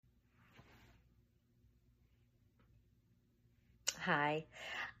Hi.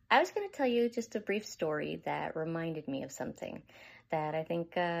 I was going to tell you just a brief story that reminded me of something that I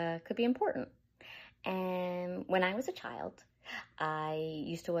think could be important. And when I was a child, I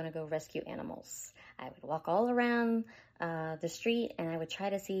used to want to go rescue animals. I would walk all around the street and I would try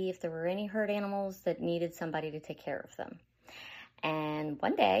to see if there were any hurt animals that needed somebody to take care of them. And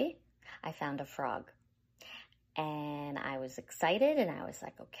one day, I found a frog. And I was excited and I was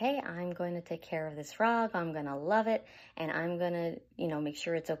like, okay, I'm going to take care of this frog. I'm going to love it. And I'm going to, make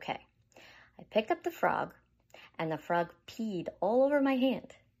sure it's okay. I picked up the frog and the frog peed all over my hand.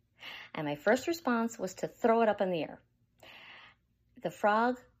 And my first response was to throw it up in the air. The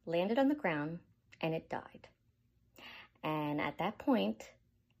frog landed on the ground and it died. And at that point,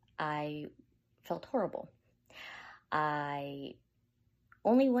 I felt horrible. I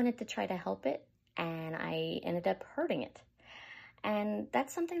only wanted to try to help it, and I ended up hurting it. And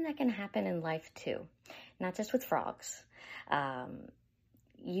that's something that can happen in life too, not just with frogs.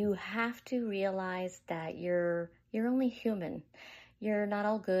 You have to realize that you're only human. You're not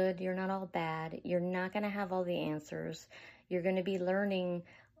all good. You're not all bad. You're not going to have all the answers. You're going to be learning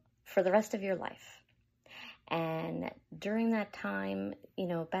for the rest of your life. And during that time,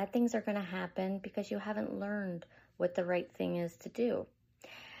 bad things are going to happen because you haven't learned what the right thing is to do.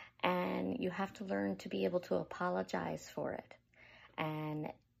 And you have to learn to be able to apologize for it.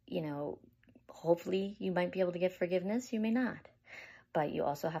 And, hopefully you might be able to get forgiveness. You may not. But you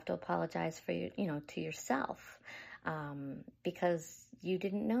also have to apologize for, to yourself because you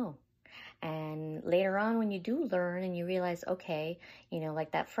didn't know. And later on when you do learn and you realize, okay,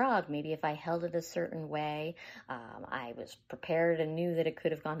 like that frog, maybe if I held it a certain way, I was prepared and knew that it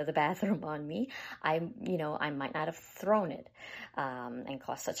could have gone to the bathroom on me, I might not have thrown it and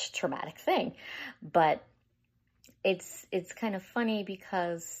caused such a traumatic thing. But it's kind of funny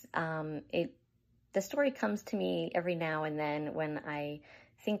because the story comes to me every now and then when I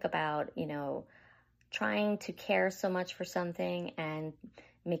think about, trying to care so much for something and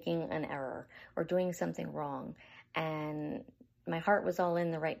making an error or doing something wrong. And my heart was all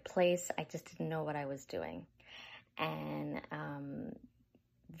in the right place. I just didn't know what I was doing. And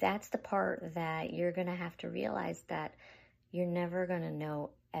that's the part that you're going to have to realize, that you're never going to know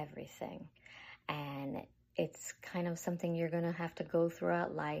everything. And it's kind of something you're going to have to go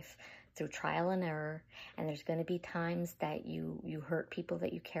throughout life, through trial and error. And there's going to be times that you hurt people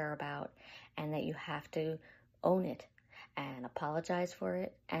that you care about, and that you have to own it and apologize for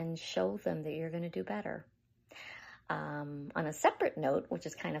it and show them that you're going to do better. On a separate note, which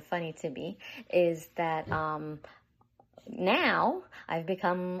is kind of funny to me, is that now I've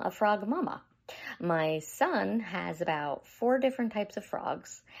become a frog mama. My son has about 4 different types of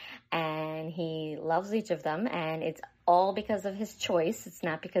frogs, and he loves each of them, and it's all because of his choice. It's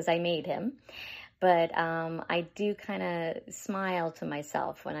not because I made him. But I do kind of smile to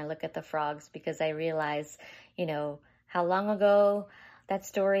myself when I look at the frogs, because I realize, how long ago that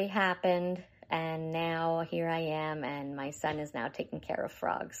story happened, and now here I am, and my son is now taking care of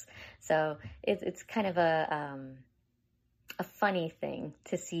frogs. So it's kind of a funny thing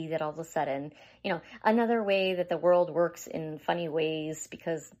to see that all of a sudden, another way that the world works in funny ways,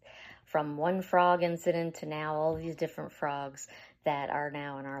 because from one frog incident to now all these different frogs that are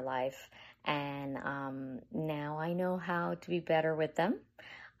now in our life. And now I know how to be better with them.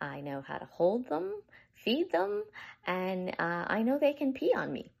 I know how to hold them, feed them, and I know they can pee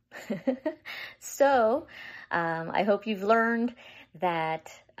on me. So I hope you've learned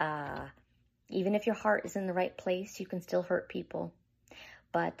that even if your heart is in the right place, you can still hurt people.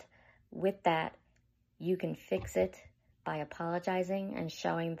 But with that, you can fix it by apologizing and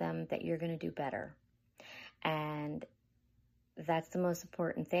showing them that you're going to do better. And that's the most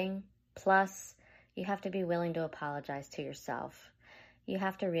important thing. Plus, you have to be willing to apologize to yourself. You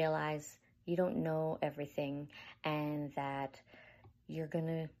have to realize you don't know everything, and that you're going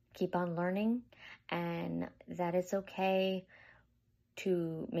to keep on learning, and that it's okay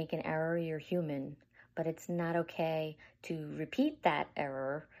to make an error. You're human, but it's not okay to repeat that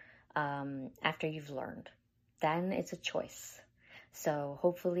error after you've learned. Then it's a choice. So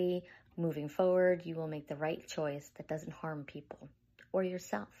hopefully, moving forward, you will make the right choice that doesn't harm people or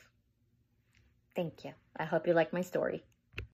yourself. Thank you. I hope you like my story.